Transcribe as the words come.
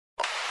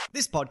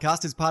This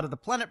podcast is part of the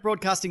Planet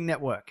Broadcasting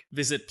Network.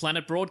 Visit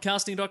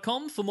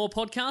planetbroadcasting.com for more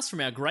podcasts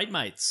from our great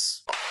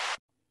mates.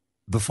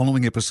 The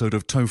following episode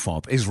of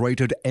TOEFOP is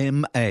rated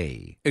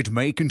MA. It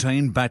may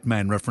contain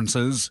Batman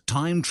references,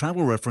 time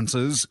travel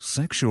references,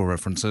 sexual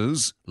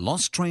references,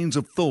 lost trains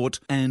of thought,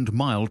 and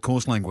mild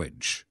coarse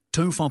language.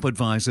 TOEFOP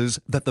advises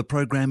that the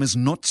program is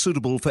not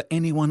suitable for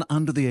anyone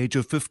under the age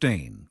of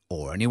 15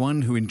 or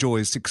anyone who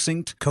enjoys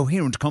succinct,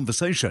 coherent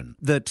conversation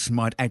that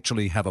might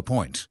actually have a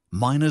point.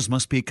 Minors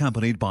must be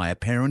accompanied by a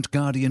parent,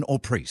 guardian, or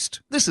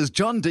priest. This is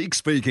John Deek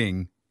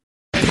speaking.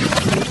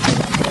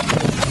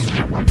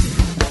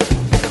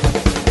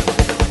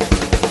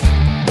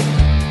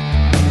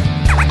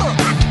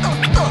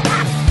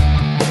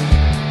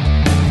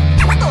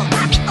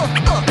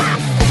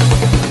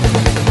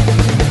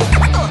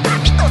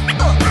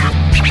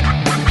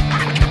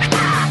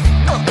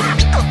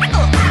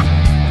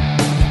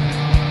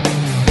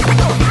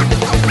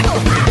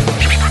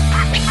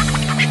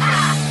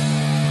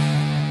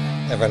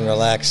 Everyone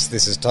relax.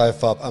 This is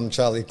TOEFOP. I'm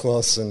Charlie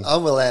Clausen.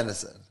 I'm Will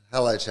Anderson.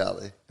 Hello,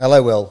 Charlie.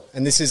 Hello, Will.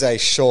 And this is a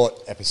short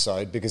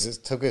episode because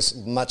it took us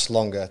much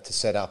longer to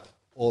set up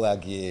all our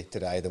gear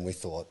today than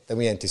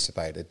we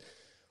anticipated.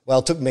 Well,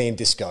 it took me and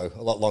Disco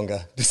a lot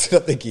longer to set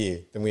up the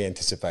gear than we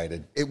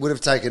anticipated. It would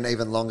have taken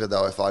even longer,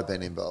 though, if I'd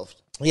been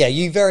involved. Yeah,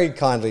 you very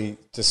kindly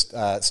just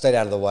stayed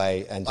out of the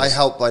way. And I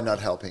helped by not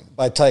helping.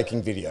 By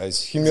taking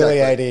videos,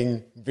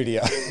 humiliating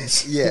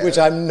videos, yeah. Which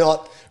I'm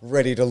not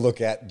ready to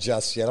look at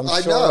just yet.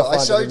 I know.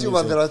 I showed you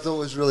one that I thought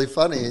was really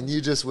funny, and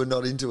you just were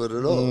not into it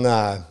at all.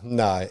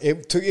 No.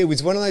 It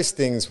was one of those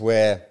things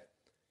where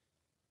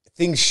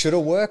things should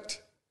have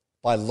worked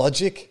by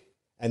logic,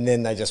 and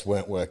then they just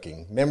weren't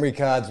working. Memory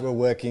cards were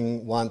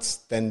working once,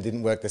 then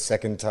didn't work the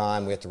second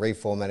time. We had to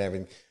reformat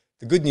everything.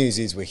 The good news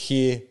is we're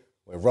here,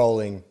 we're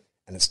rolling,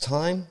 and it's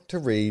time to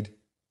read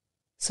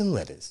some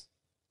letters.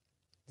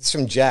 This is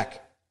from Jack.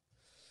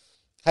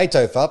 Hey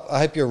TOEFOP, I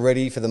hope you're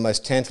ready for the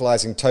most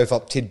tantalising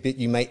TOEFOP tidbit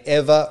you may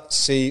ever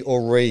see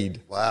or read.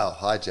 Wow,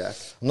 hi Jack.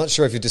 I'm not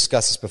sure if you've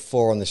discussed this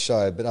before on the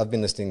show, but I've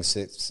been listening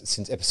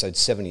since episode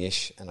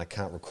 70-ish and I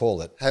can't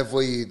recall it. Have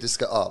we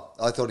discussed... Oh,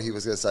 I thought he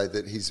was going to say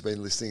that he's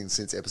been listening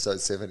since episode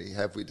 70.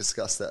 Have we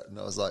discussed that? And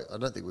I was like, I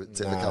don't think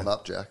it's ever come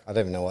up, Jack. I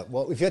don't even know what...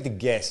 Well, if you had to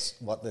guess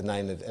what the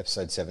name of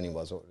episode 70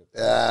 was, what would it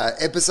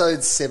be?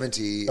 Episode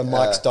 70... The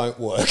mics don't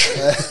work.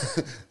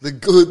 The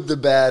good, the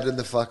bad, and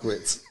the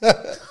fuckwits.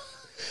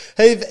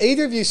 Have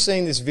either of you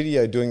seen this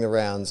video doing the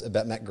rounds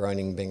about Matt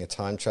Groening being a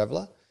time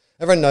traveller?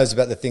 Everyone knows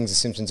about the things the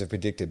Simpsons have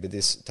predicted, but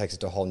this takes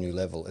it to a whole new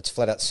level. It's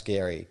flat out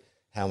scary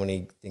how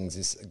many things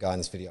this guy in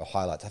this video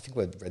highlights. I think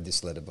we've read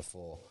this letter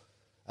before.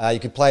 You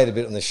could play it a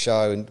bit on the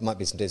show and it might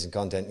be some decent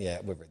content. Yeah,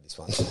 we've read this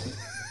one.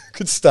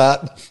 Good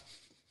start.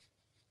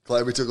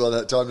 Glad we took all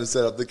that time to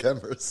set up the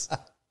cameras.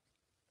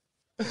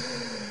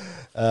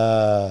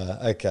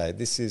 Okay,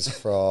 this is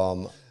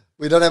from...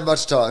 We don't have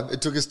much time. It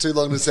took us too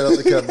long to set up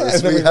the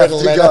cameras. We have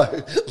to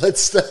go.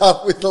 Let's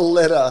start with the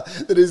letter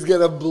that is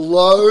going to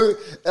blow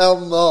our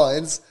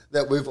minds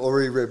that we've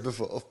already read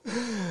before.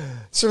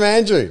 It's from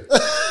Andrew.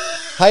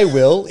 Hey,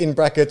 Will, in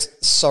brackets,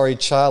 sorry,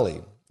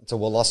 Charlie. It's a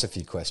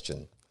philosophy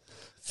question.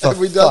 Have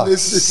we done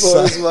this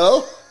before as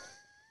well?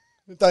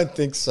 I don't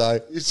think so.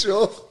 You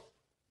sure?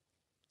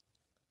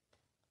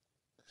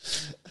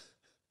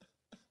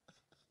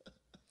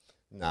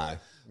 No,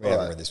 we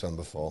haven't read this one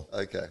before.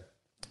 Okay.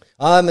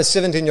 I'm a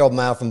 17-year-old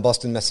male from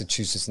Boston,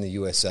 Massachusetts in the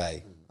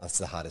USA. That's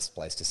the hardest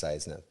place to say,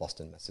 isn't it?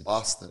 Boston,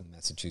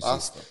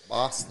 Massachusetts.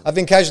 Boston. I've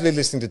been casually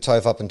listening to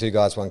TOEFOP and Two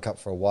Guys, One Cup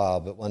for a while,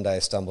 but one day I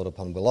stumbled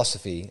upon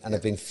Willosophy and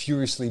I've been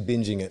furiously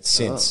binging it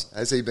since. Oh.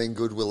 Has he been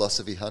good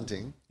Willosophy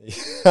hunting?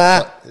 Is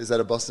that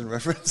a Boston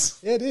reference?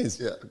 Yeah, it is.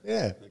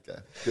 Yeah.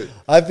 Okay, good.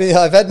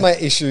 I've had my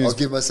issues. I'll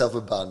give myself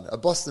a bun, a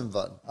Boston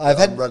bun.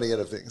 I'm running out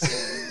of things.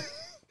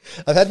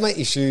 I've had my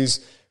issues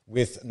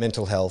with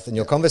mental health, and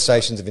your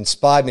conversations have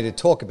inspired me to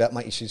talk about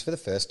my issues for the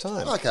first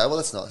time. Okay, well,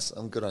 that's nice.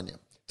 I'm good on you.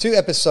 2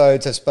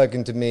 episodes have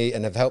spoken to me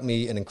and have helped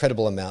me an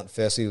incredible amount.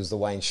 Firstly, it was the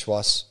Wayne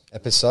Schwass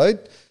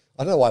episode.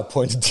 I don't know why I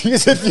pointed to you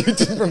as if you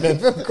didn't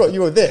remember. Of course, you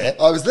were there.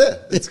 I was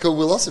there. It's called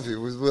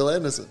Willosophy with Will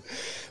Anderson.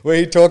 Where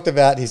he talked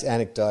about his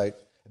anecdote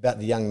about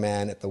the young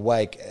man at the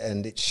wake,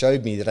 and it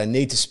showed me that I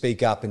need to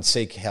speak up and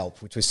seek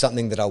help, which was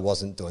something that I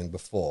wasn't doing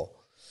before.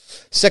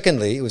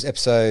 Secondly, it was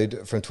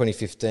episode from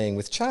 2015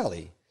 with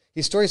Charlie.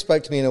 His story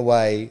spoke to me in a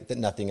way that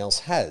nothing else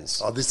has.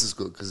 Oh, this is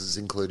good because it's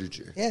included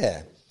you.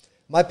 Yeah.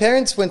 My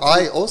parents went through...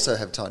 I also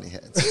have tiny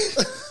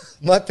hands.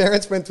 My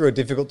parents went through a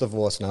difficult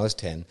divorce when I was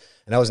 10,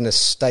 and I was in a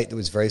state that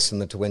was very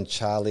similar to when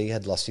Charlie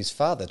had lost his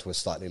father to a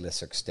slightly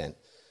lesser extent.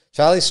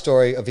 Charlie's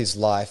story of his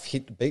life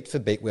hit beat for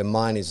beat where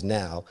mine is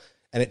now,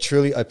 and it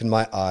truly opened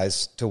my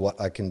eyes to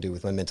what I can do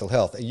with my mental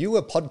health. Are you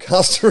a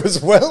podcaster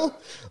as well?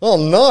 Oh,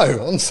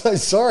 no. I'm so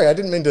sorry. I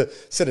didn't mean to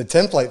set a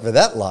template for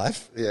that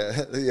life.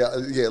 Yeah.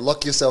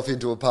 Lock yourself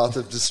into a path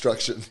of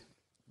destruction.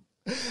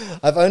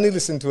 I've only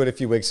listened to it a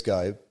few weeks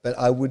ago, but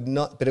it would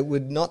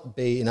not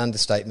be an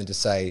understatement to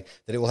say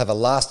that it will have a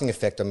lasting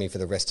effect on me for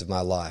the rest of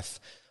my life.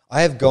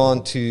 I have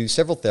gone to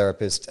several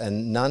therapists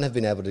and none have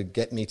been able to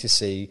get me to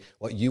see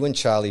what you and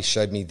Charlie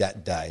showed me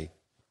that day.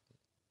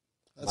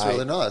 That's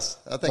really nice.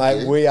 Thank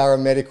Mate, you. we are a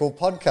medical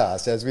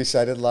podcast, as we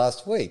stated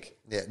last week.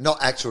 Yeah,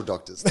 not actual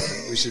doctors.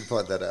 We should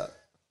point that out.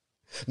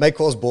 May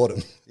cause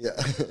boredom. Yeah.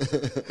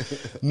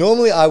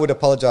 Normally, I would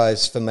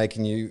apologise for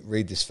making you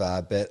read this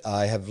far, but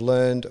I have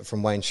learned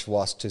from Wayne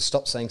Schwass to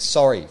stop saying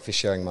sorry for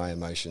sharing my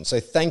emotions. So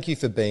thank you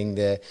for being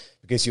there,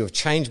 because you have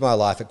changed my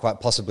life at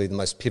quite possibly the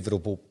most pivotal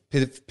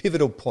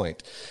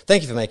point.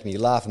 Thank you for making me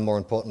laugh, and more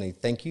importantly,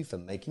 thank you for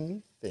making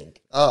me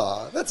think.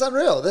 Oh, that's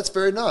unreal. That's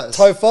very nice.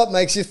 Tofop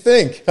makes you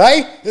think.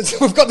 Hey,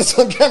 we've got this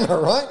on camera,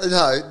 right?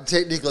 No,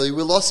 technically,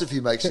 we lost if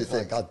you makes you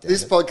think. God damn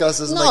This it. podcast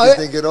doesn't make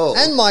you think at all.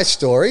 And my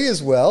story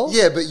as well.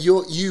 Yeah, but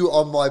you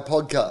on my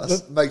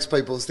podcast makes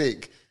people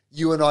think.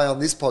 You and I on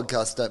this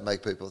podcast don't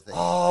make people think.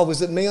 Oh,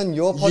 was it me on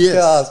your podcast?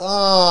 Yes.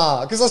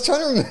 Because I was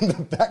trying to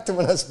remember back to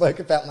when I spoke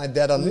about my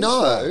dad on this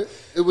show. No,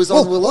 it was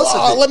on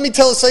Willosophy. Let me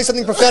say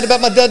something profound about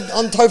my dad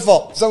on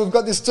Tofop. So we've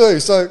got this too.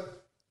 So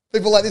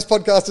people like this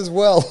podcast as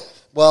well.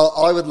 Well,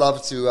 I would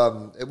love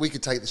to. We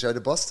could take the show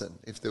to Boston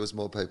if there was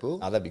more people.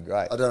 Oh, that'd be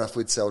great. I don't know if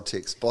we'd sell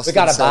ticks. Boston. We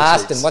go to sell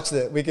Boston.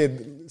 ticks. We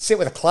could sit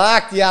with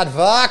Clark, the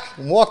aardvark,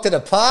 and walk to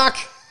the park.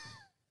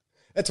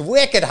 It's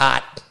wicked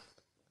hot.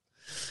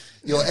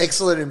 Your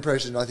excellent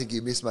impression. I think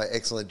you missed my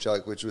excellent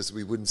joke, which was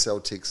we wouldn't sell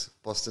ticks.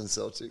 Boston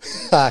sell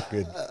ticks.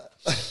 Good.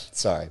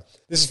 Sorry.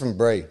 This is from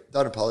Bree.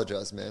 Don't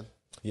apologise, man.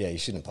 Yeah, you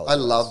shouldn't I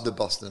apologise. love the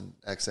Boston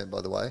accent,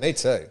 by the way. Me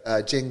too.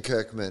 Jen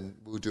Kirkman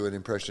will do an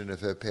impression of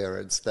her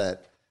parents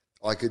that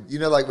I could,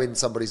 like when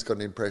somebody's got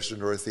an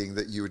impression or a thing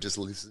that you would just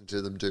listen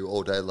to them do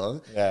all day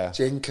long. Yeah.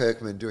 Jen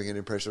Kirkman doing an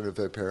impression of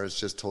her parents,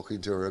 just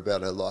talking to her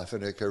about her life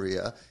and her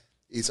career,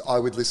 I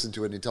would listen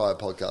to an entire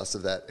podcast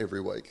of that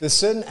every week. There's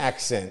certain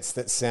accents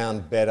that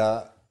sound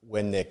better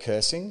when they're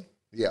cursing.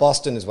 Yeah.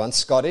 Boston is one.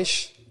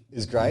 Scottish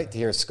is great. To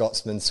hear a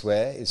Scotsman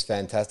swear is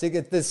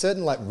fantastic. There's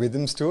certain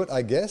rhythms to it,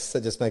 I guess,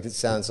 that just make it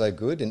sound so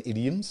good, and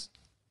idioms.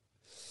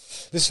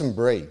 This is from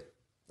Bree.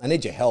 I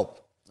need your help.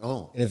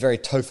 Oh. In a very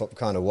Tofop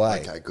kind of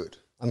way. Okay, good.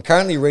 I'm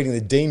currently reading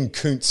the Dean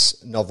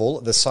Koontz novel,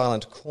 The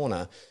Silent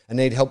Corner, and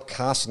need help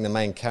casting the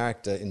main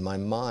character in my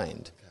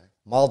mind. Okay.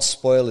 Mild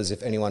spoilers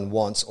if anyone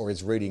wants or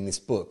is reading this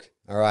book.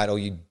 All right, all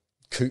you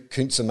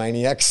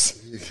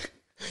Koontzomaniacs.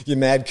 You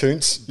mad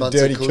Koontz. You Bunch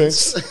dirty of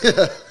Koontz.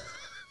 Koontz.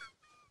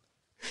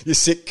 You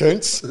sick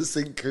Koontz. The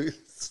Sick Koontz.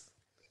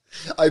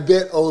 I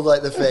bet all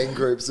the fan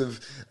groups of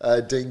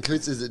Dean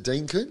Koontz, is it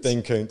Dean Koontz?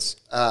 Dean Koontz.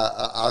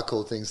 Are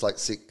called things like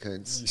Sick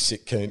Koontz. You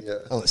sick Koontz. Yeah.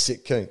 I'm a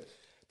sick Koontz.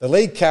 The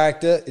lead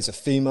character is a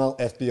female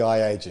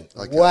FBI agent.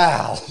 Okay.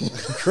 Wow.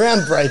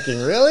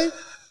 Groundbreaking, really?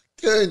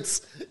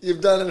 Koontz,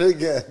 you've done it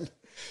again.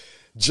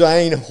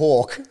 Jane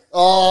Hawke,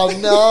 Oh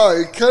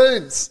no,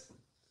 Koontz.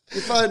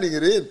 You're phoning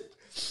it in.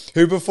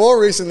 who before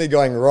recently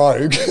going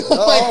rogue. Oh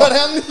my God,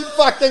 how many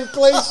fucking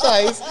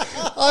cliches?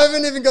 I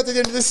haven't even got to the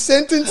end of the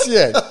sentence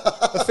yet.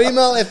 A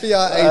female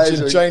FBI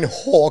agent, Jane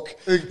Hawke,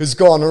 has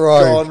gone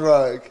rogue. Gone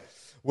rogue.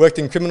 Worked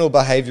in criminal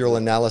behavioural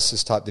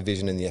analysis type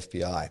division in the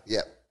FBI.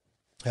 Yep.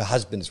 Her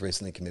husband has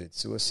recently committed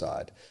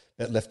suicide,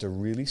 but left a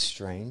really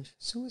strange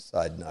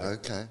suicide note.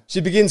 Okay. She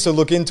begins to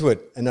look into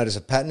it and notice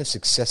a pattern of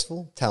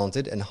successful,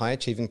 talented, and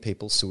high-achieving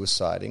people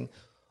suiciding,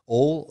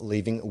 all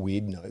leaving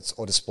weird notes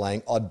or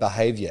displaying odd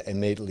behaviour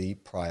immediately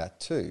prior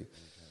to.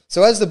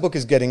 So as the book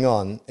is getting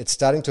on, it's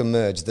starting to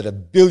emerge that a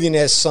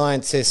billionaire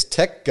scientist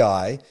tech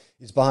guy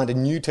is behind a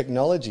new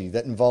technology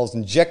that involves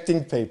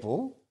injecting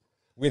people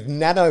with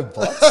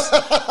nanobots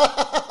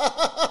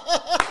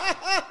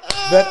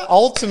that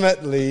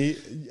ultimately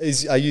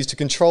are used to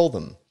control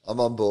them. I'm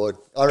on board.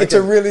 It's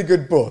a really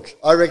good book.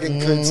 I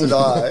reckon Koontz and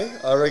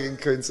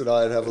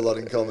I would have a lot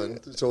in common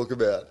to talk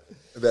about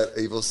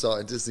evil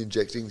scientists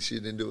injecting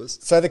shit into us.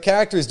 So the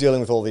character is dealing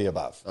with all the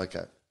above.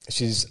 Okay.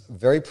 She's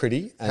very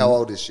pretty. And, How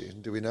old is she?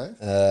 Do we know?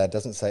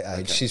 doesn't say age.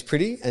 Okay. She's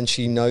pretty and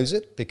she knows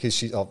it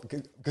because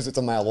it's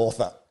a male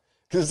author.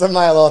 Because it's a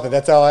male author.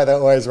 That's how I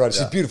always write it.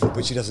 She's beautiful,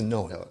 but she doesn't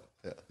know it.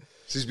 Yeah.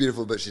 She's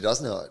beautiful, but she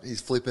does know it.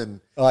 He's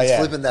flipping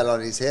that on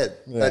his head.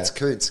 Yeah. That's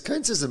Koontz.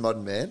 Koontz is a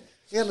modern man.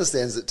 He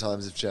understands that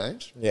times have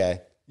changed. Yeah.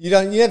 You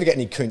never get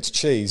any Koontz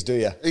cheese, do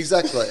you?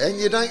 Exactly. And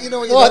you know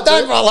what you Oh,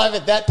 don't roll over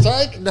that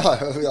joke. No.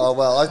 Oh,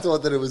 well, I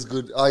thought that it was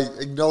good. I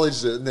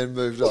acknowledged it and then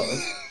moved on.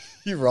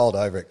 You rolled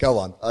over it. Go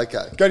on.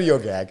 Okay. Go to your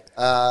gag.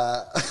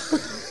 I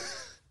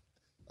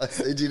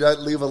said you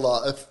don't live a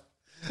life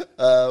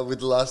with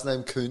the last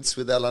name Koontz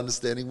without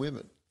understanding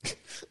women.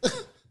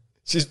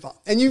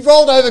 And you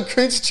rolled over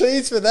Koontz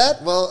cheese for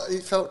that? Well,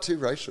 it felt too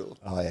racial.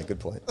 Oh, yeah, good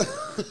point.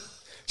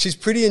 She's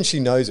pretty and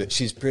she knows it.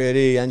 She's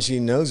pretty and she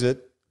knows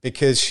it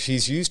because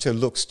she's used her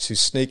looks to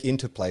sneak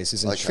into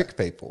places and trick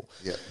people.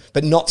 Yeah.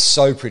 But not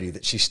so pretty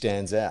that she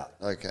stands out.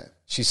 Okay.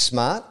 She's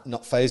smart,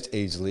 not fazed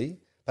easily,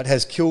 but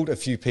has killed a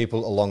few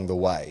people along the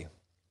way.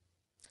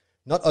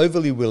 Not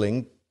overly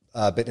willing,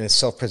 but in a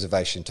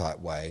self-preservation type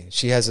way.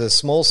 She has a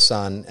small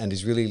son and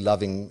is really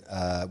loving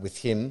with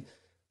him,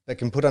 but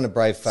can put on a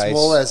brave face.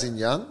 Small as in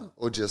young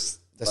or just...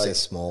 That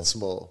says small.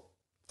 Small.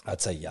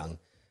 I'd say young.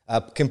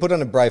 can put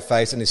on a brave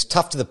face and is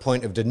tough to the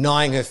point of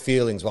denying her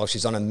feelings while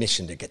she's on a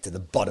mission to get to the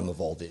bottom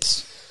of all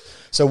this.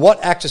 So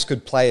what actress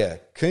could play her?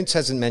 Koontz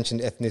hasn't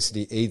mentioned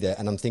ethnicity either,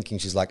 and I'm thinking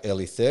she's like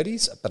early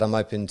 30s, but I'm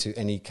open to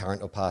any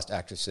current or past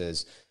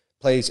actresses.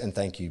 Please and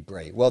thank you,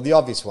 Brie. Well, the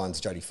obvious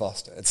one's Jodie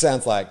Foster. It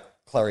sounds like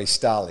Clarice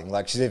Starling,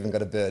 like she's even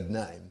got a bird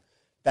name.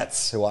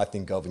 That's who I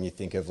think of when you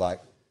think of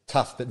like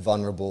tough but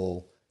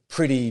vulnerable,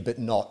 pretty but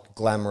not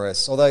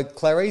glamorous. Although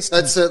Clarice...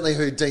 That's certainly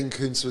who Dean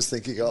Koontz was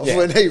thinking of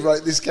when he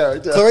wrote this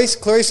character.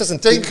 Clarice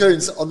doesn't... Dean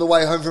Koontz, on the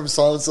way home from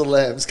Silence of the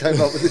Lambs, came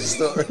up with this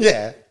story.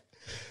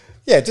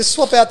 Yeah, just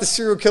swap out the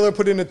serial killer,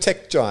 put in a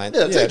tech giant.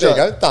 Yeah, tech there giant.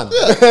 you go, done.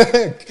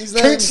 Yeah.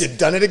 Koontz, you've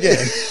done it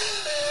again.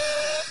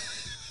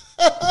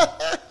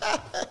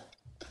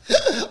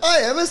 I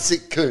am a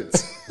sick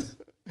Koontz.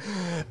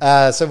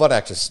 So what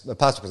actress?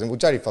 Past or present? Well,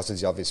 Jodie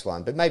Foster's the obvious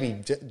one, but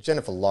maybe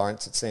Jennifer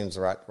Lawrence, it seems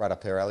right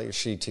up her alley. Is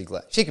she too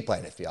glad? She could play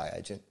an FBI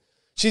agent.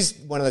 She's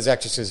one of those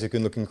actresses who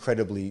can look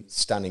incredibly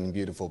stunning and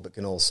beautiful, but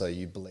can also,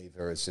 you believe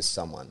her as just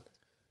someone.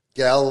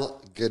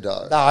 Gal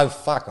Gadot. No,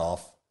 fuck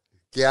off.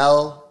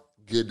 Gal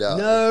Gadot.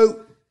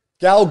 No.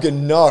 Gal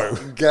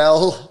Gadot.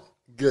 Gal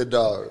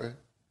Gadot.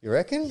 You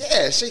reckon?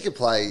 Yeah, she could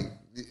play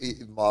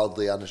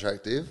mildly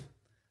unattractive.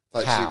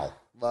 But How?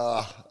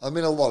 I'm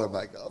in a lot of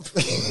makeup.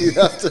 You'd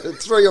have to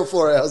 3 or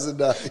 4 hours a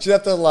day. She'd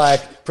have to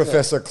like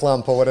Professor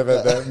Clump or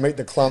whatever, Meet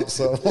the Clumps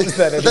or what was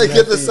that? They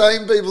get the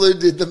same people who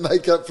did the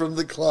makeup from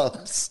the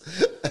Clumps,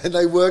 and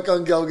they work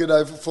on Gal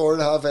Gadot for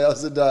 4.5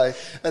 hours a day,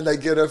 and they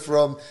get her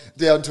from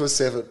down to a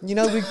 7. You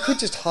know, we could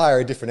just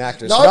hire a different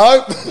actress.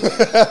 Nope.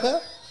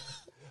 Nope.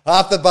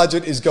 Half the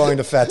budget is going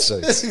to fat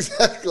suits. Yes,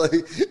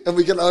 exactly. And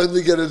we can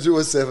only get her to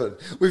a 7.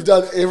 We've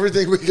done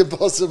everything we can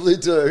possibly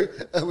do,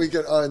 and we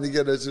can only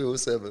get her to a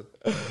 7.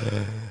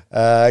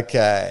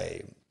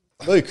 Okay.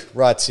 Luke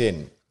writes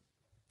in,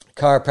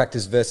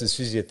 chiropractors versus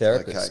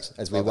physiotherapists,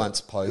 as we once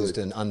posed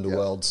an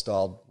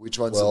underworld-styled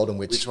world in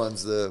which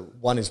one's the...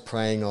 one is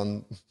preying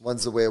on...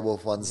 One's the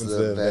werewolf, one's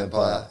the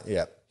vampire.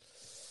 Yeah.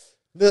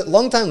 The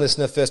long-time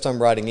listener, first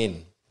time writing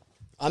in,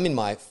 I'm in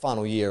my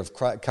final year of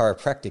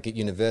chiropractic at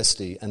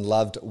university and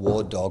loved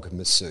War Dog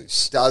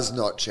Masseuse. Does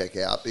not check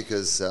out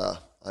because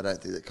I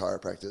don't think that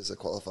chiropractors are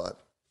qualified.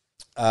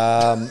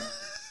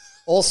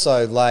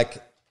 Also,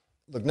 like,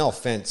 look, no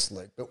offence,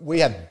 Luke, but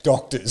we have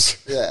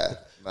doctors. Yeah,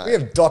 mate. We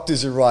have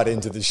doctors who write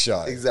into the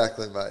show.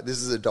 Exactly, mate.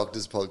 This is a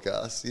doctor's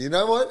podcast. You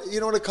know what?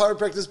 You know what a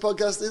chiropractor's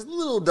podcast is?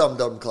 Little Dum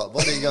Dum Club.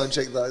 Why don't you go and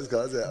check those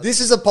guys out?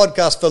 This is a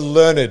podcast for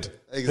learned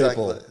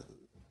people.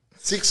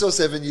 6 or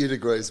 7 year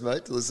degrees,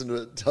 mate, to listen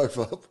to it,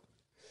 Tofop.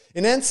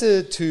 In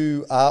answer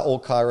to are all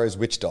chiros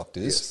witch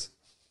doctors? Yes.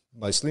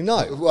 Mostly no.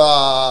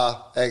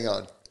 Hang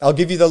on. I'll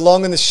give you the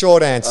long and the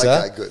short answer.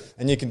 Okay, good.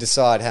 And you can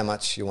decide how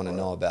much you want to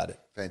know about it.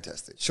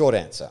 Fantastic. Short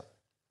answer.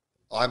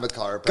 I'm a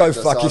chiropractor. Go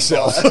fuck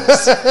yourself.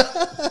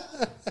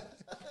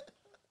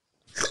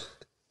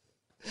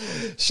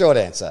 Short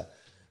answer.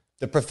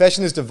 The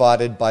profession is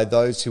divided by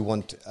those who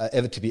want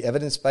ever to be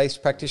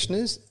evidence-based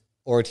practitioners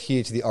or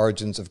adhere to the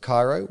origins of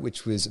chiro,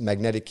 which was a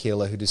magnetic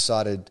healer who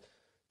decided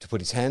to put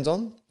his hands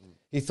on.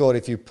 He thought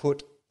if you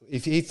put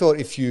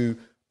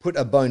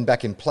a bone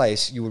back in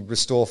place, you would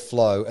restore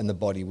flow and the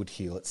body would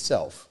heal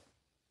itself.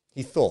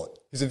 He thought.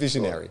 He's a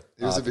visionary.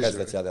 He was a visionary.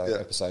 That's the other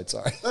episode,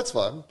 sorry. That's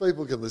fine.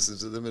 People can listen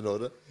to them in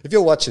order. If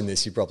you're watching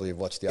this, you probably have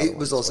watched the other one. It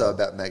was also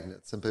about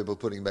magnets and people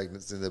putting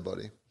magnets in their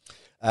body.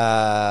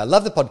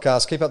 Love the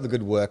podcast. Keep up the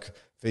good work.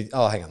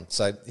 Oh, hang on.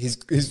 So he's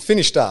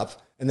finished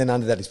up, and then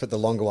under that he's put the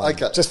longer one.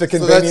 Okay. Just for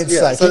convenience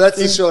sake. So that's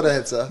the short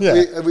answer.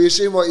 Yeah. We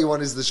assume what you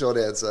want is the short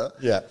answer.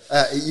 Yeah.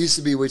 It used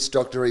to be which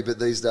doctory, but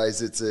these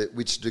days it's a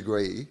which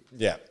degree.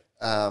 Yeah.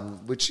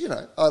 Which,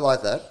 I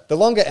like that. The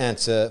longer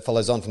answer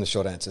follows on from the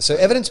short answer. So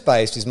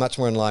evidence-based is much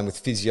more in line with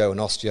physio and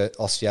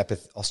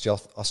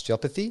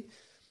osteopathy.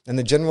 And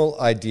the general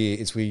idea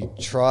is we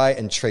try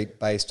and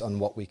treat based on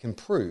what we can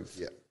prove.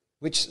 Yeah.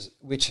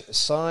 Which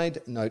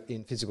side note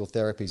in physical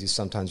therapies is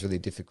sometimes really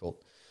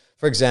difficult.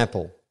 For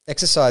example,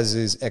 exercise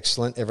is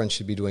excellent. Everyone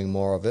should be doing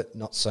more of it.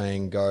 Not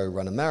saying go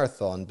run a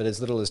marathon, but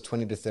as little as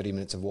 20 to 30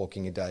 minutes of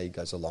walking a day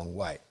goes a long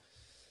way.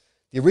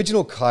 The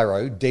original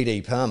chiro,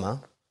 D.D.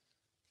 Palmer,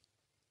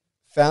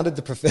 founded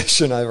the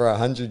profession over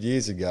 100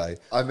 years ago.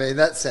 I mean,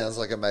 that sounds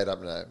like a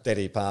made-up name.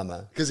 D.D.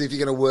 Palmer. Because if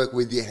you're going to work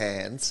with your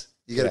hands,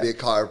 you're going to be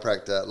a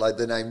chiropractor. Like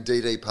the name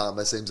D.D.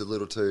 Palmer seems a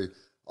little too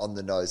on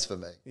the nose for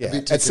me. Yeah. A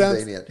bit too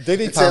convenient.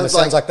 D.D. Palmer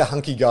sounds like the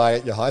hunky guy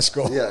at your high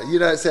school. Yeah,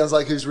 it sounds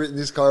like who's written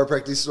this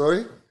chiropractic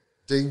story?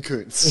 Dean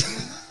Koontz.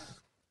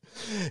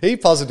 He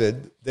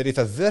posited that if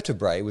a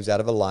vertebrae was out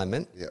of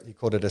alignment, he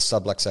called it a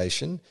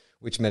subluxation,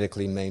 which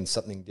medically means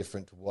something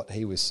different to what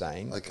he was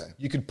saying. Okay.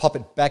 You could pop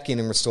it back in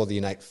and restore the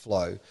innate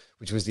flow,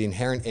 which was the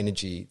inherent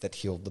energy that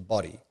healed the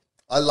body.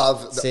 I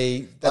love...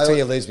 See, that's where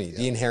you lose me,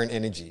 the inherent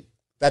energy.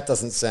 That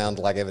doesn't sound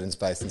like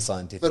evidence-based and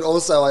scientific. But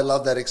also I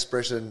love that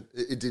expression.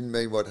 It didn't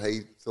mean what he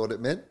thought it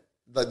meant.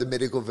 Like the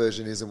medical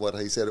version isn't what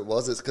he said it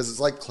was. It's because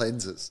it's like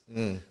cleansers.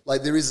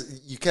 Like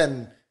you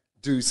can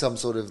do some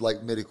sort of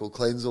like medical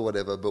cleanse or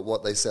whatever, but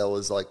what they sell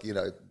is like, you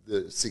know,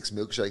 the 6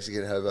 milkshakes you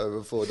can have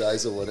over 4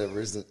 days or whatever,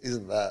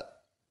 isn't that?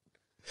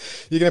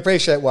 You can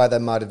appreciate why they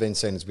might have been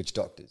seen as witch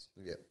doctors.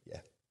 Yeah. Yeah.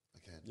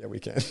 Okay. Yeah, we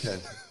can. Can.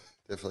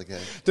 Definitely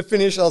can. To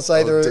finish, I'll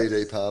say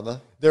D.D.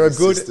 Palmer. there are his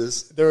good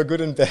sisters. there are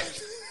good and bad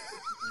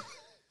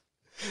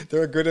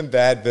there are good and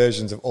bad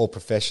versions of all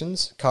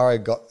professions.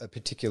 Chiro got a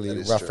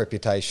particularly rough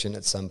reputation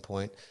at some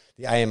point.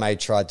 The AMA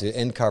tried to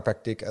end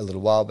chiropractic a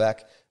little while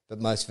back, but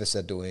most of us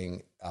are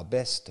doing our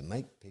best to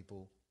make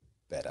people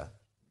better.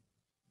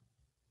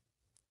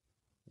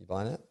 You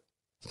buying it?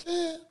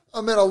 Yeah.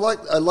 I mean, I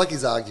like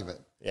his argument.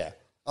 Yeah.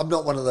 I'm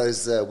not one of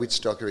those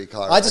witch dockery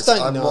chiros. I just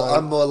don't know.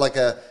 I'm more like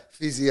a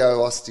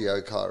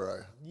physio-osteo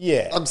chiro.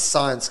 Yeah. I'm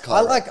science chiro.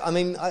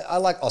 I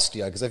like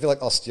osteo because I feel like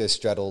osteo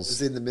straddles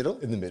Is it in the middle?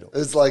 in the middle.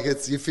 It's like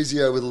it's your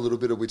physio with a little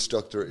bit of witch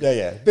doctory.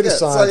 Yeah. Bit of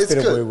science,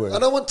 bit of woo-woo. I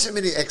don't want too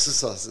many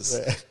exercises.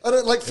 Yeah. I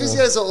don't like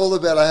physios are all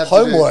about I have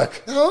Homework.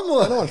 to do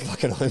homework. I don't want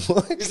fucking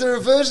homework. Is there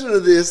a version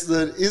of this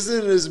that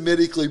isn't as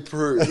medically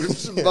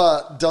proved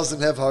but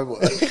doesn't have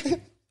homework?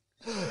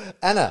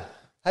 Anna,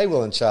 hey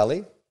Will and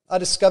Charlie. I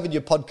discovered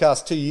your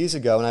podcast 2 years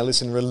ago and I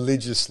listen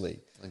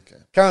religiously.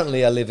 Okay.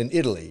 Currently I live in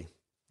Italy.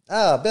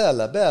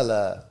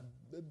 Bella,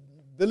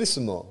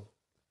 bellissimo.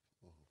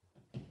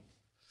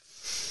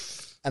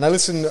 And I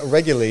listen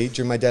regularly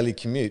during my daily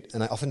commute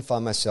and I often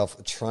find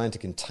myself trying to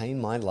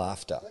contain my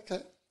laughter.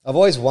 Okay. I've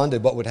always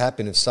wondered what would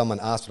happen if someone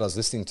asked what I was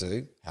listening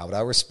to. How would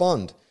I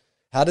respond?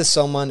 How does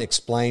someone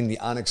explain the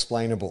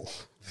unexplainable?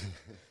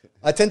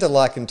 I tend to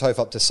liken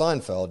Tofop to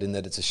Seinfeld in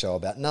that it's a show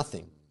about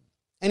nothing.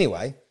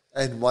 Anyway.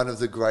 And one of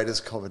the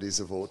greatest comedies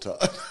of all time.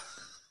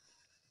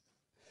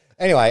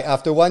 Anyway,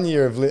 after 1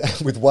 year of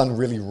with one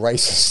really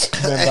racist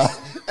member.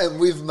 And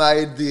we've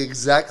made the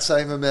exact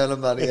same amount of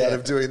money out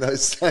of doing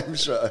those same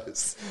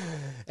shows.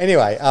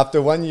 Anyway,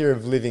 after 1 year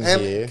of living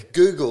here.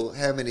 Google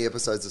how many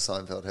episodes of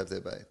Seinfeld have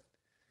there been?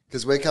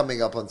 Because we're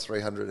coming up on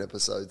 300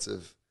 episodes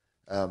of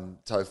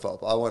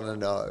Tofop. I want to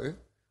know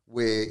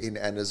where in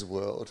Anna's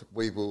world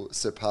we will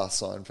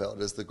surpass Seinfeld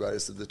as the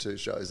greatest of the two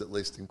shows, at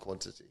least in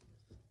quantity.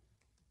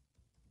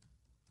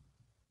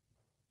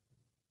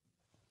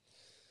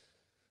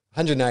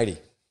 180.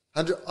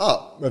 100.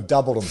 Oh, We've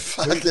doubled them.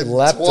 fucking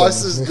Lapped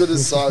twice them. as good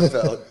as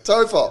Seinfeld.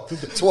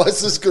 Tofop,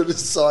 twice as good as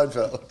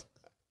Seinfeld.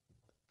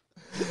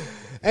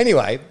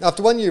 Anyway,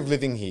 after 1 year of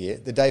living here,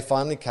 the day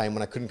finally came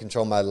when I couldn't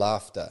control my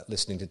laughter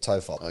listening to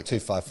Tofop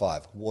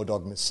 255, War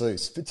Dog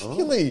Masseuse.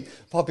 Particularly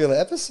popular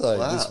episode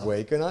this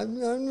week, and I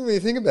didn't really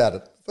think about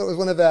it. I thought it was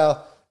one of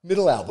our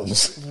middle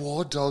albums.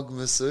 War Dog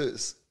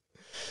Masseuse.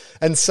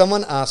 And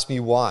someone asked me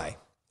why.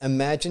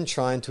 Imagine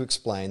trying to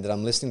explain that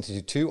I'm listening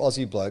to two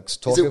Aussie blokes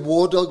talk. Is it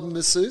War Dog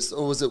Masseuse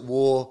or was it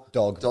War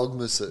Dog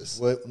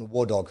Masseuse?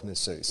 War Dog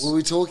Masseuse. Were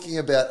we talking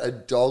about a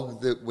dog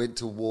that went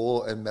to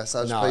war and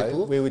massaged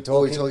people? We were Or were we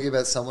talking, talking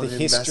about someone who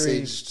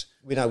massaged...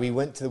 We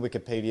went to the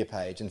Wikipedia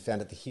page and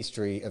found that the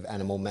history of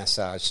animal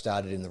massage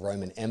started in the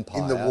Roman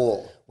Empire. In the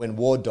war. When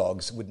war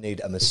dogs would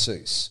need a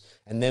masseuse.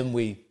 And then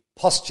we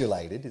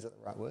postulated, is that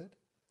the right word?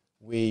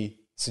 We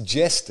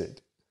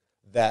suggested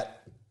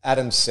that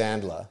Adam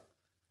Sandler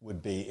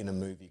would be in a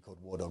movie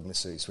called War Dog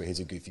Masseuse where he's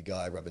a goofy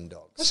guy rubbing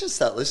dogs. I should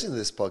start listening to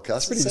this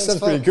podcast. It sounds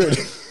pretty good.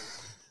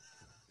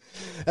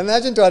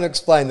 Imagine trying to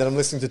explain that I'm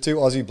listening to two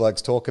Aussie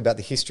blokes talk about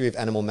the history of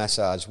animal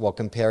massage while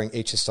comparing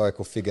each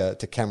historical figure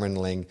to Cameron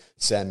Ling,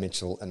 Sam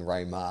Mitchell and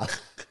Ray Ma,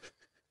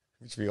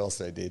 which we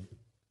also did.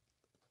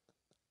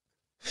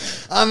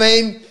 I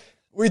mean,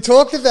 we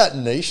talked about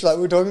niche, like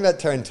we were talking about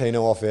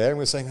Tarantino off air and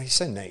we were saying, oh, he's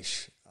so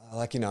niche.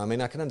 I can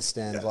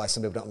understand why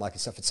some people don't like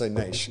his stuff. It's so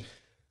niche.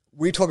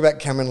 We talk about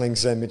Cameron Ling,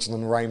 Sam Mitchell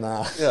and Ray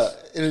Ma. Yeah,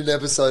 in an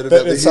episode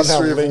about the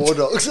history of war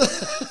dogs.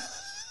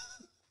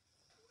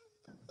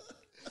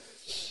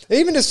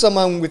 Even as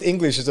someone with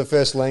English as a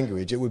first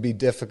language, it would be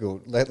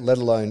difficult, let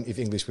alone if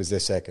English was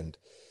their second.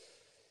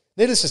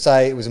 Needless to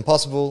say, it was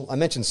impossible. I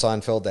mentioned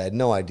Seinfeld. They had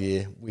no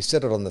idea. We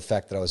settled on the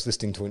fact that I was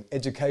listening to an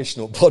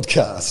educational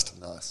podcast.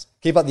 Nice.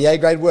 Keep up the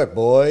A-grade work,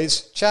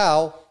 boys.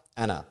 Ciao.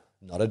 Anna,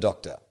 not a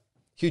doctor.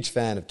 Huge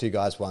fan of Two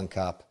Guys, One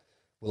Cup,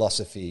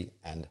 Philosophy,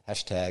 and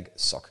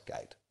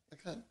 #Sockgate.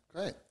 Okay,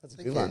 great. That's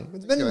a good one.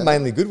 It's been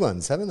mainly good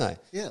ones, haven't they?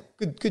 Yeah.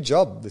 Good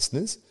job,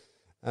 listeners.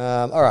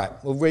 All right,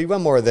 we'll read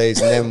one more of these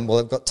and then we'll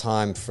have got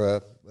time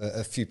for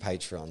a few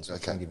Patreons. We'll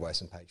try and give away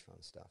some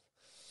Patreon stuff.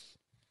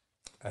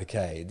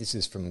 Okay, this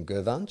is from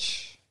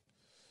Gervanch.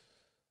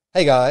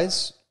 Hey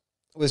guys,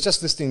 I was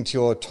just listening to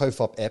your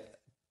Tofop app,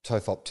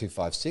 Tofop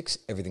 256.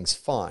 Everything's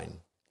fine.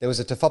 There was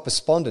a Tofop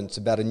respondent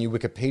about a new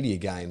Wikipedia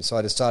game, so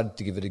I decided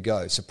to give it a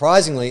go.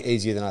 Surprisingly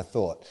easier than I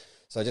thought.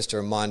 So just to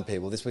remind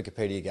people, this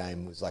Wikipedia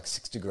game was like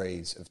 6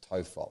 degrees of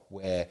Tofop,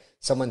 where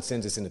someone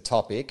sends us in a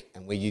topic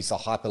and we use the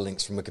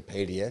hyperlinks from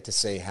Wikipedia to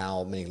see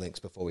how many links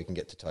before we can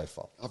get to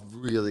Tofop. I've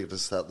really got to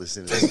start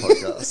listening to this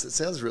podcast. It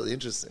sounds really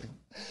interesting.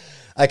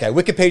 Okay,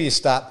 Wikipedia's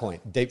start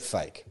point, deep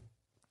fake.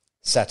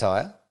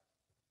 Satire,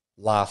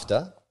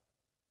 laughter,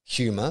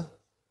 humour,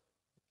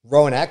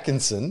 Rowan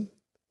Atkinson,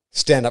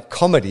 stand-up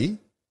comedy,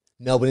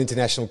 Melbourne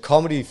International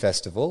Comedy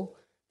Festival,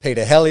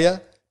 Peter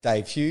Hellier,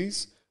 Dave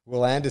Hughes,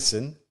 Will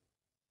Anderson,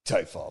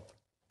 Tofop.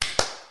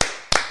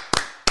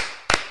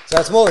 So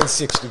it's more than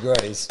 6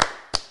 degrees.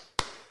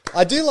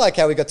 I do like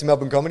how we got to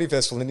Melbourne Comedy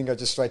Festival and didn't go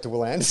just straight to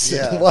Will Anderson.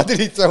 Yeah. Why did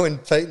he throw in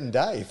Pete and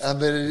Dave? I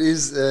mean, it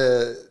is...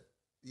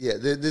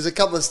 there's a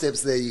couple of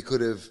steps there you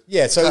could have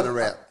so cut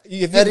around.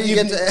 How did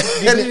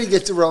you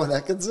get to Rowan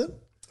Atkinson?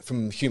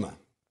 From humour.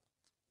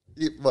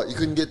 You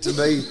couldn't get to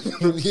me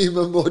from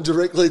humour more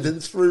directly than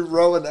through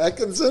Rowan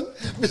Atkinson?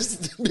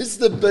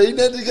 Mr. Bean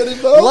had to get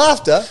involved?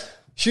 Laughter,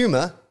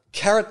 humour,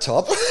 Carrot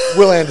Top,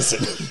 Will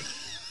Anderson.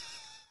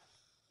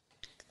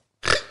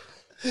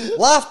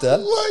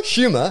 Laughter,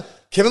 humour,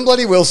 Kevin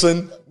Bloody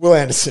Wilson, Will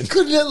Anderson.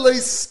 Couldn't at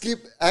least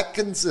skip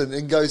Atkinson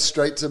and go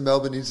straight to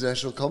Melbourne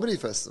International Comedy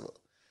Festival?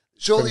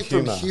 Surely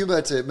from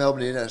humour to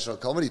Melbourne International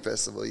Comedy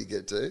Festival you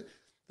get to.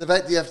 The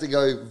fact that you have to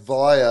go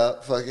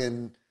via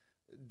fucking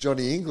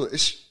Johnny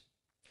English.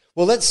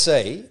 Well, let's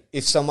see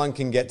if someone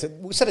can get to...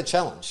 We'll set a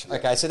challenge. Yeah.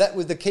 Okay, so that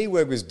was the key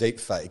word was deep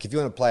fake. If you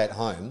want to play at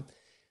home,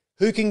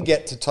 who can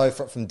get to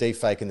Tofop from deep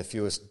fake in the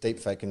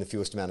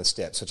fewest amount of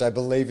steps, which I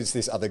believe is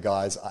this other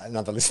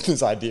another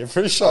listener's idea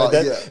for a show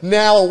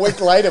now a week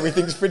later we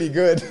think is pretty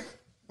good.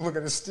 We're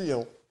going to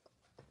steal.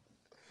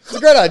 It's a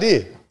great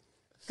idea.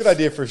 Good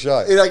idea for a show.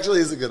 It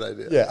actually is a good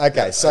idea. Yeah,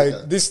 okay.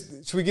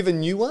 Should we give a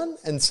new one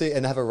and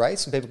have a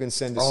race and people can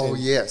send us in? Oh,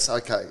 yes,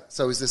 okay.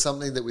 So is there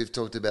something that we've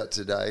talked about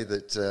today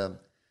that...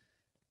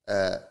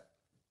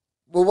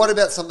 what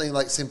about something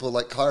like simple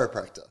like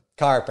chiropractor?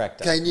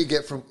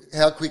 Chiropractor.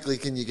 How quickly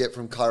can you get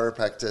from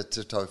chiropractor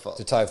to Tofop?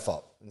 To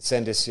Tofop. And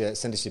send us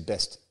your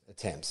best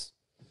attempts.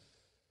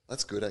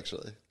 That's good,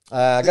 actually.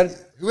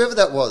 Whoever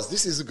that was,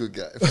 this is a good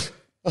game.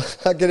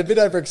 I get a bit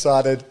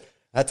overexcited.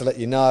 I had to let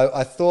you know.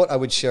 I thought I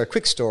would share a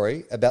quick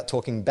story about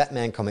talking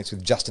Batman comics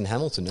with Justin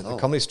Hamilton at the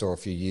Comedy Store a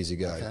few years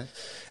ago. Okay.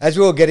 As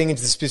we were getting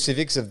into the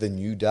specifics of the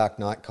new Dark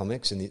Knight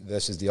comics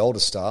versus the older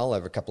style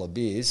over a couple of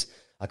beers,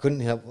 I couldn't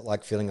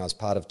help feeling I was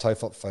part of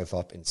Tofop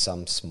Fofop in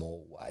some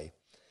small way.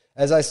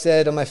 As I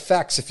said on my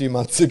fax a few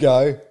months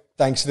ago,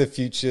 thanks for the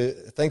future.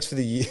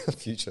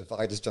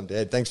 I just jumped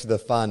ahead. Thanks for the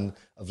fun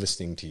of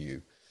listening to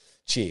you.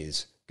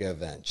 Cheers,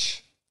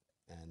 Gervanch.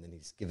 And then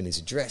he's given his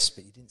address,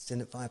 but you didn't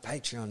send it via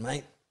Patreon,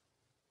 mate.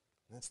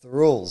 That's the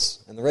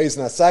rules. And the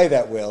reason I say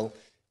that, Will,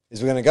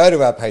 is we're going to go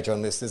to our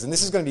Patreon listeners, and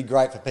this is going to be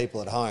great for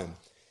people at home.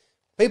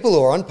 People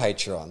who are on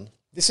Patreon,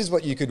 this is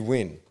what you could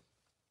win.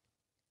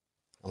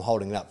 I'm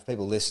holding it up. For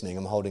people listening,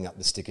 I'm holding up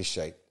the sticker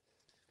sheet.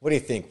 What do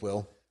you think,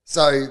 Will?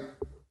 So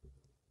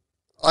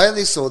I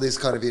only saw this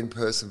kind of in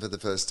person for the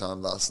first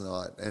time last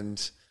night,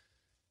 and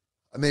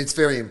I mean, it's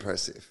very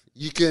impressive.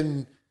 You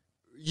can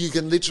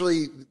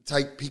literally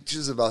take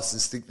pictures of us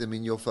and stick them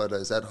in your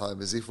photos at home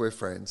as if we're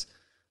friends.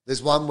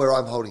 There's one where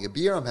I'm holding a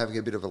beer, I'm having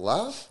a bit of a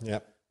laugh.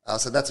 Yep.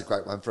 So that's a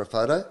great one for a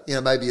photo. You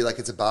know, maybe like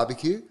it's a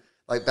barbecue,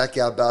 like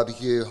backyard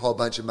barbecue, a whole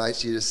bunch of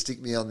mates, you just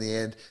stick me on the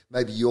end.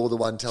 Maybe you're the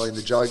one telling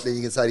the joke. Then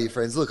you can say to your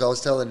friends, look, I was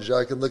telling a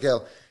joke and look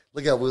how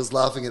Will's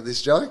laughing at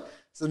this joke.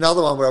 So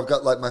another one where I've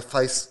got like my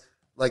face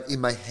like in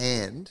my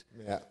hand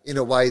in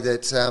a way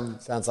that...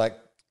 sounds like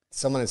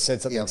someone has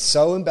said something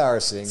so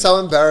embarrassing. So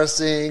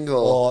embarrassing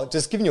or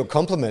just giving you a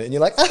compliment and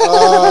you're like,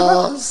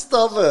 oh,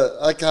 stop it.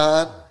 I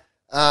can't.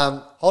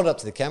 Hold it up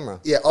to the camera.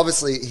 Yeah,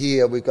 obviously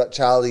here we've got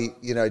Charlie,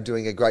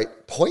 doing a great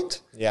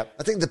point. Yep.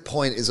 I think the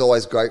point is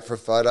always great for a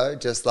photo,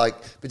 just like,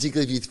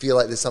 particularly if you feel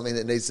like there's something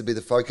that needs to be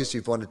the focus,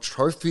 you've won a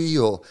trophy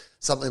or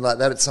something like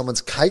that, it's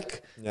someoning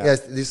cake. Yeah.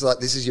 This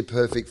is your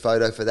perfect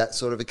photo for that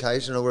sort of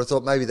occasion. I would have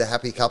thought maybe the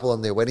happy couple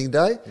on their wedding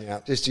day,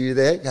 just you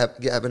there,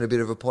 having a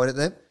bit of a point at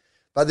them.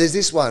 But there's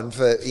this one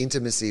for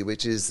intimacy,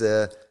 which is...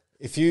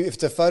 If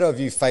it's a photo of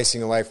you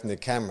facing away from the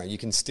camera, you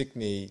can stick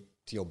me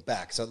to your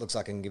back, so it looks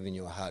like I'm giving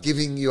you a hug.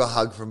 Giving you a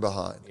hug from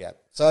behind. Yeah.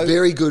 So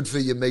very good for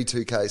your Me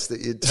Too case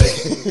that you're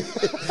taking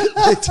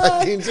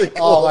into court.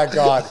 Oh my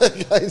God.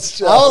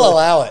 I'll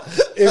allow it.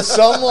 If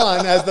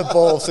someone has the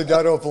balls to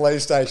go to a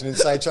police station and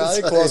say,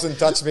 Charlie Clausen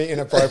touched me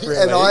inappropriately.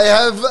 And I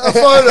have a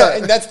photo.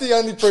 And that's the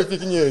only proof you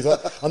can use.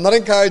 I'm not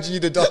encouraging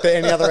you to doctor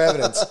any other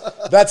evidence.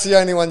 That's the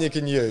only one you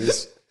can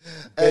use.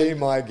 Be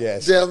my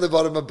guest. Down the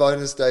bottom of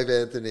bonus, Dave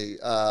Anthony,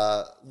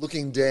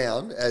 looking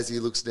down as he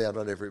looks down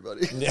on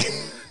everybody. Yeah.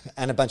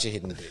 And a bunch of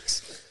hidden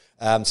dicks.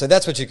 So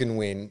that's what you can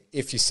win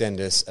if you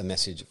send us a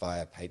message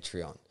via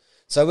Patreon.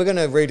 So we're going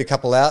to read a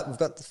couple out. We've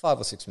got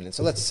 5 or 6 minutes.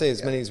 So let's see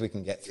as many as we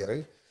can get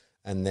through.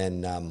 And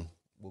then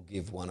we'll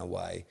give one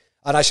away.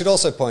 And I should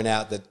also point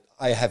out that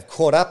I have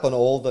caught up on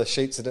all the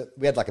sheets.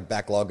 We had like a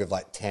backlog of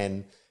like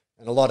 10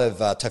 and a lot of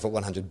Tofop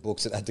 100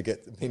 books that had to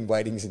get been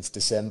waiting since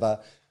December.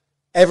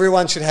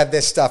 Everyone should have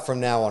their stuff from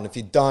now on. If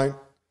you don't,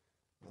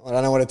 I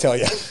don't know what to tell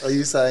you. Are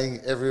you saying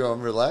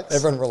everyone relax?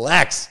 Everyone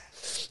relax.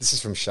 This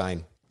is from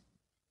Shane.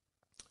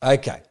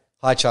 Okay.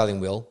 Hi, Charlie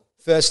and Will.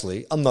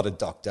 Firstly, I'm not a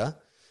doctor,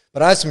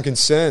 but I have some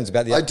concerns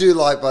about the... I do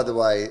like, by the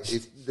way,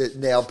 that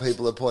now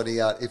people are pointing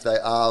out if they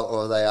are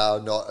or they are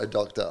not a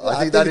doctor. Yeah, I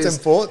think that is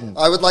important.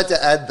 I would like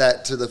to add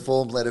that to the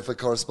form letter for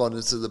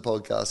correspondence to the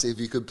podcast. If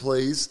you could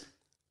please,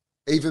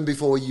 even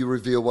before you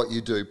reveal what you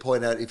do,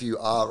 point out if you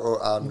are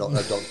or are not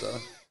a doctor.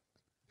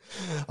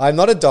 I'm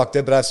not a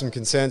doctor, but I have some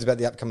concerns about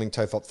the upcoming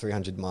TOEFOP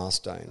 300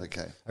 milestone.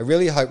 Okay. I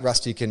really hope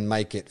Rusty can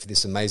make it for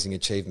this amazing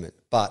achievement,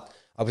 but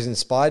I was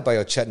inspired by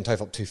your chat in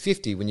TOEFOP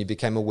 250 when you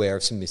became aware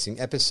of some missing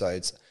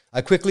episodes.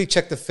 I quickly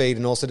checked the feed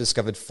and also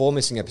discovered 4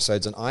 missing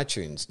episodes on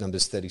iTunes,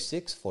 numbers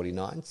 36,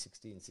 49,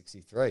 60 and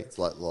 63. It's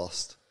like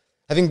Lost.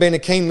 Having been a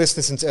keen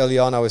listener since early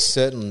on, I was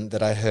certain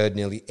that I heard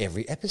nearly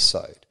every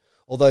episode.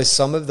 Although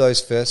some of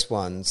those first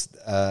ones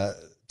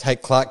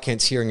take Clark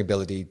Kent's hearing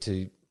ability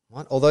to...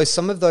 What? Although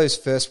some of those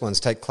first ones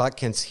take Clark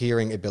Kent's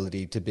hearing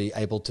ability to be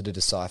able to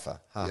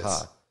decipher. Ha Yes.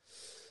 ha.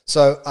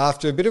 So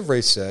after a bit of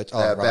research...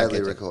 Badly I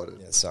get it. recorded.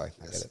 Yeah, sorry,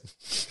 I get it.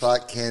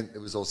 Clark Kent, it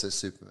was also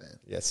Superman.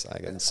 Yes, I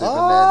get And it.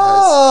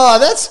 Superman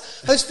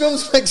Those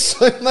films make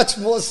so much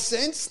more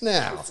sense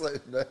now. has...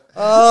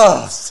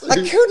 So, no. I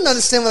couldn't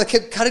understand why they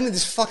kept cutting to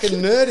this fucking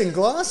nerd in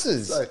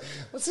glasses. So,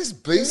 what's this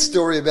B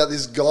story about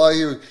this guy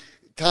who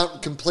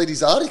can't complete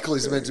his article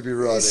he's meant to be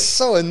writing? He's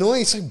so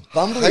annoying, so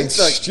bumbly and Hate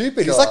that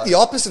stupid. He's guy. like the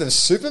opposite of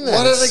Superman.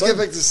 Why don't It's they so go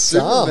back to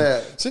dumb.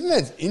 Superman?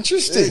 Superman's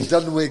interesting. He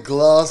doesn't wear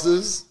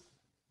glasses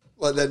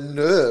like that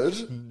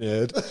nerd.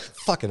 Nerd.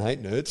 Fucking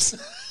hate nerds.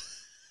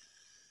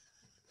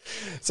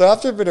 So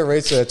after a bit of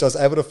research, I was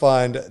able to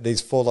find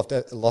these 4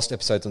 lost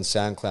episodes on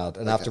SoundCloud.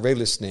 And after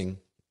re-listening,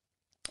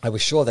 I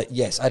was sure that,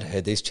 yes, I'd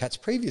heard these chats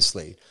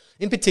previously.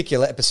 In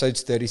particular,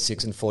 episodes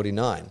 36 and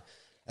 49.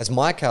 As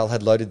Michael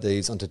had loaded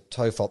these onto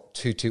TOEFOP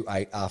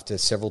 228 after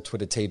several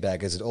Twitter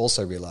teabaggers had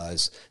also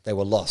realised they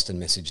were lost and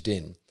messaged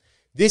in.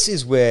 This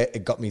is where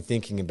it got me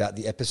thinking about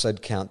the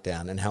episode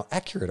countdown and how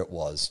accurate it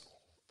was.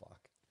 Fuck.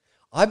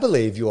 I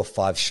believe you are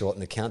 5 short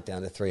in the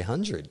countdown to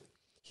 300.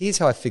 Here's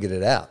how I figured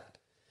it out.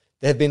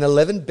 There have been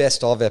 11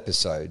 best of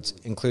episodes,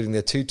 including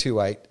the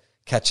 228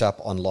 catch up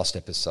on lost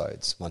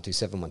episodes.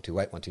 127, 128,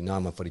 129,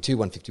 142,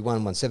 151,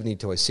 170,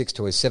 206,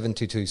 207,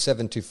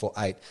 227,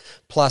 248,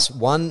 plus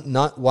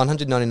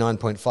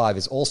 199.5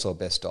 is also a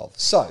best of.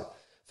 So,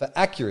 for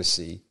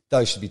accuracy,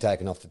 those should be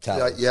taken off the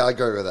tally. Yeah, I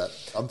agree with that.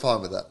 I'm fine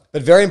with that.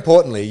 But very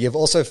importantly, you've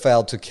also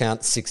failed to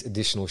count 6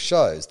 additional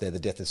shows. They're The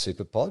Death of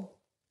Superpod,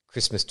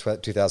 Christmas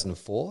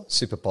 2004,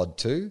 Superpod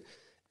 2,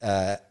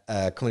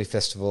 Comedy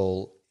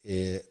Festival,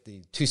 the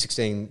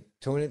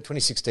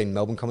 2016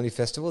 Melbourne Comedy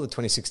Festival, the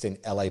 2016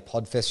 LA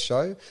Podfest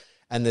show,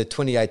 and the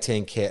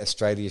 2018 Care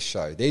Australia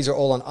show. These are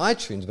all on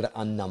iTunes, but are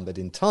unnumbered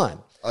in time.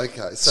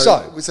 Okay,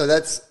 so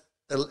that's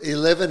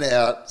 11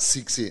 out,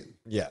 6 in.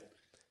 Yeah.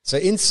 So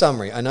in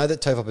summary, I know that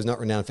TOEFOP is not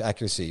renowned for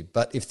accuracy,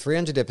 but if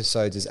 300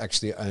 episodes is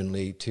actually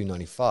only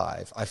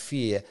 295, I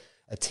fear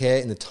a tear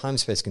in the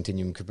time-space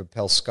continuum could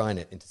propel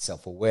Skynet into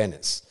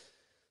self-awareness.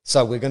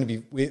 So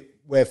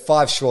we're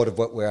 5 short of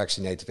what we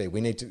actually need to be.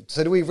 We need to.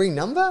 So do we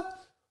renumber?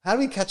 How do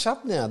we catch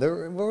up now? We've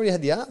already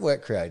had the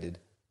artwork created.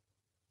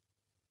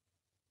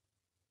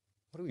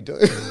 What do we do?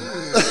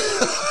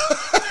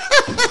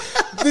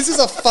 This is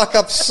a fuck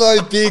up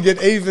so big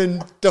it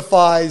even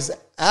defies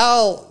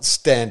our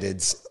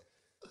standards.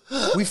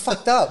 We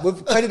fucked up.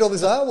 We've created all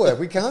this artwork.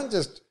 We can't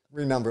just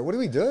renumber it. What do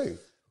we do?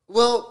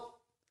 Well,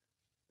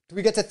 Do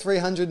we get to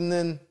 300 and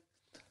then...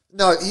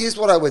 no, here's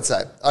what I would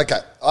say. Okay.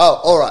 Oh,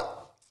 all right.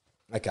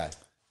 Okay.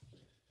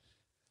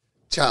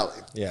 Charlie,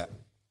 Yeah.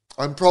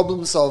 I'm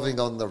problem solving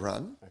on the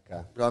run, Okay.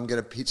 but I'm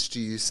going to pitch to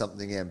you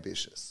something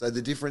ambitious. So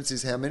the difference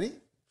is how many?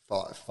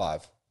 5.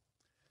 5.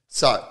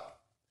 So,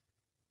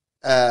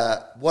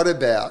 what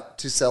about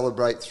to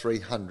celebrate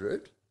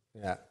 300?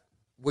 Yeah.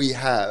 We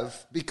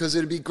have, because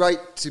it'd be great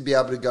to be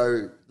able to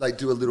go, like,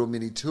 do a little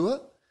mini tour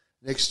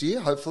next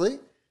year, hopefully.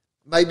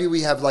 Maybe we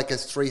have like a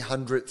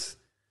 300th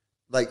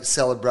like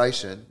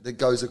celebration that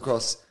goes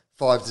across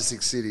 5 to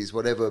 6 cities,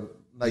 whatever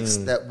makes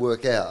that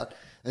work out.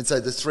 And so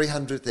the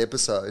 300th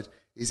episode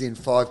is in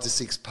 5 to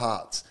 6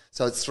 parts.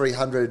 So it's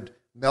 300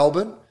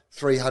 Melbourne,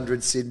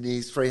 300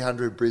 Sydney,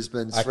 300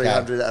 Brisbane, Okay.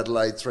 300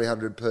 Adelaide,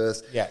 300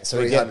 Perth. Yeah, so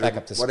we get back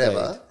up to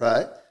whatever, speed.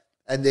 right?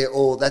 And they're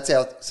all, that's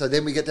our, so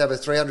then we get to have a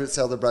 300th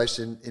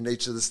celebration in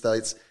each of the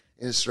states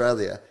in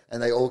Australia,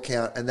 and they all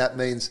count. And that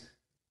means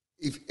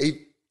if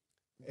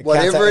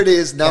whatever it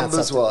is,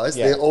 numbers wise,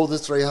 yeah. they're all the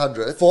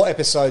 300th. 4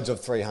 episodes of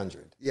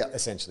 300. Yeah.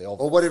 Essentially.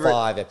 Or whatever.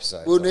 5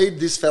 episodes. We'll need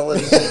this fella.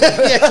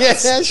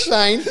 yeah,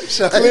 Shane.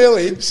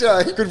 Clearly.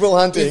 Shane. Goodwill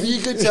Hunting. If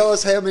you could tell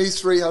us how many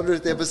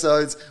 300th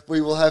episodes we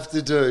will have to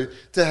do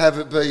to have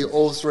it be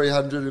all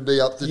 300 and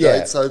be up to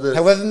date. So that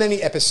however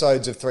many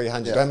episodes of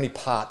 300, Yeah. how many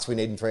parts we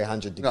need in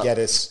 300 to get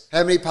us.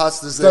 How many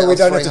parts does So the we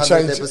don't have to 300th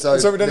change. episode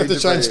So we don't have need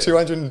to change be?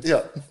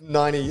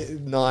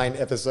 299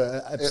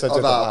 episodes Of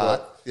of art.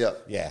 art. Yeah.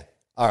 Yeah.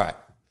 All right.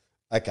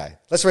 Okay.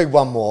 Let's read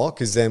one more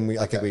because then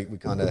I think we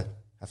kind of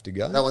have to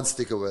go. That one's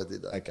sticker worthy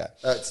though. Okay.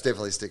 It's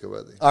definitely sticker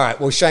worthy. All right.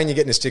 Well, Shane, you're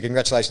getting a sticker.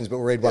 Congratulations. But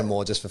we'll read one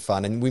more just for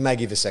fun. And we may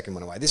give a second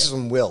one away. This is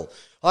from Will.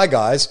 Hi,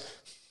 guys.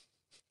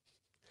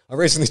 I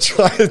recently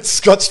tried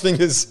Scotch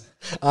Fingers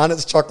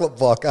Arnott's Chocolate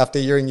Block after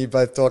hearing you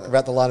both talk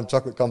about the line of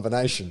chocolate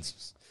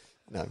combinations.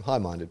 No,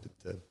 high-minded,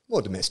 but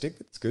more domestic.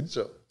 But it's good.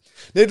 Sure.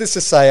 Needless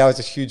to say, I was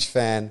a huge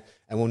fan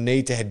and will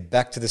need to head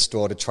back to the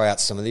store to try out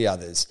some of the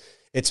others.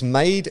 It's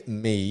made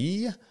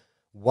me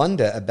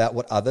wonder about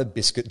what other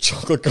biscuit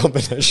chocolate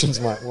combinations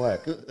might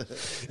work.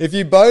 If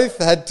you both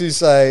had to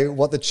say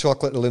what the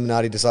chocolate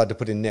Illuminati decided to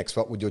put in next,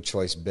 what would your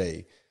choice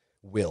be?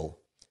 Will.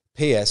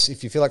 P.S.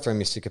 If you feel like throwing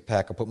me a sticker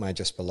pack, I'll put my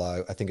address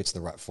below. I think it's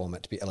the right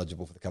format to be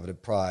eligible for the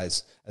coveted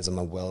prize, as I'm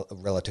a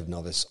relative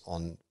novice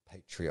on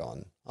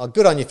Patreon. Oh,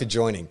 good on you for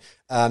joining.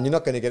 You're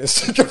not going to get a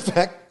sticker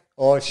pack,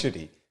 or should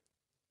he?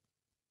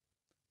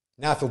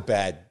 Now I feel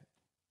bad.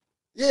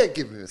 Yeah,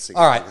 give me a sticker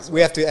All pack right, as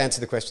we have to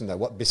answer the question though.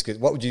 What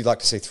would you like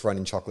to see thrown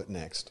in chocolate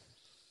next?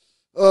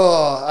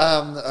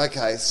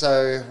 Okay.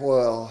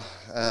 So,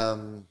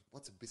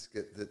 what's a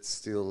biscuit that's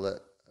still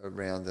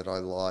around that I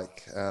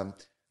like?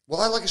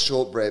 I like a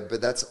shortbread,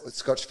 but that's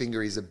Scotch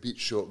finger is a bit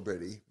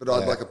shortbready. But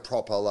I'd like a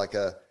proper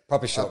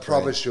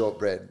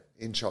shortbread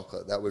in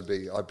chocolate.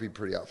 I'd be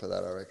pretty up for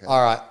that, I reckon.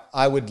 All right,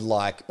 I would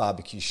like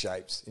barbecue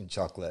shapes in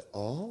chocolate.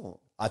 Oh,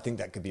 I think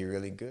that could be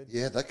really good.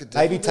 yeah, that could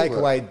Maybe definitely take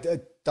work. away,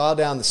 dial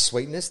down the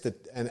sweetness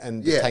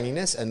and the Yeah.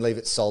 tanginess, and leave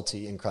it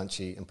salty and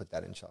crunchy, and put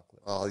that in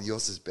chocolate. Oh,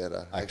 yours is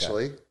better,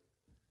 actually.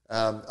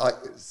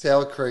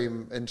 Sour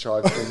cream and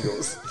chive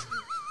fingers.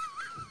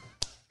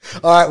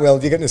 All right, well,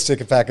 you're getting a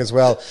sticker pack as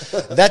well.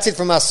 That's it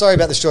from us. Sorry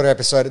about the shorter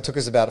episode. It took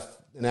us about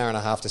an hour and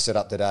a half to set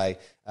up today,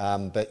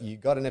 but you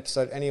got an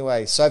episode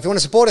anyway. So if you want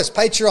to support us,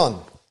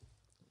 Patreon.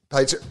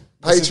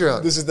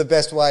 Patreon. This is the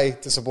best way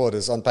to support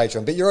us on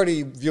Patreon. But you're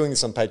already viewing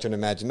this on Patreon,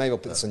 imagine. Maybe I'll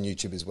put this on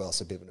YouTube as well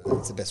so people know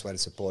it's the best way to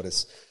support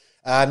us.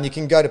 You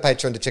can go to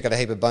Patreon to check out a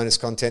heap of bonus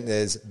content.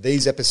 There's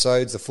these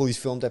episodes, the fully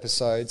filmed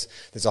episodes.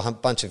 There's a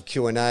bunch of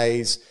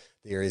Q&As.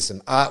 There is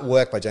some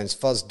artwork by James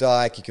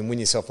Fosdyke. You can win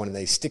yourself one of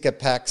these sticker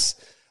packs.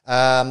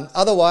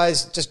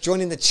 Otherwise, just join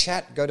in the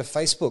chat. Go to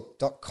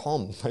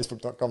facebook.com.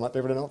 Facebook.com, like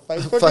people don't know what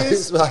Facebook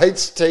is.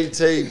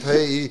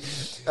 HTTP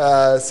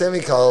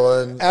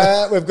semicolon.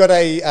 We've got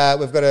a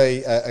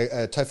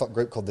TOEFOP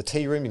group called the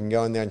Tea Room. You can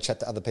go in there and chat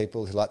to other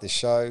people who like this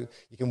show.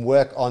 You can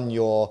work on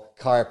your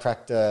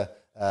chiropractor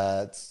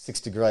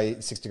 6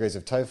 degrees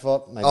of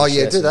TOEFOP. Maybe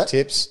share do some that.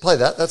 Tips. Play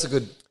that. That's a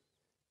good.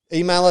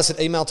 Email us at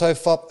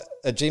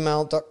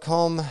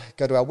emailtofop@gmail.com.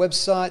 Go to our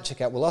website.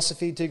 Check out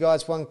Willosophy, 2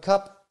 Guys, 1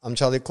 Cup. I'm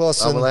Charlie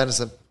Clausen. I'm Will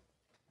Anderson.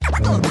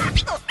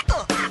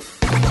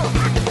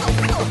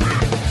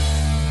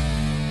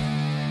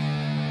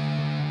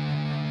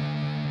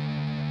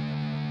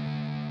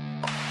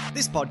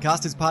 This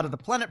podcast is part of the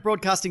Planet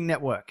Broadcasting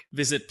Network.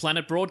 Visit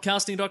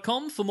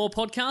planetbroadcasting.com for more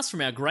podcasts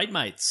from our great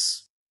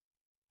mates.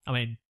 I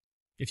mean,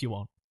 if you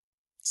want.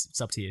 It's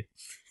up to you.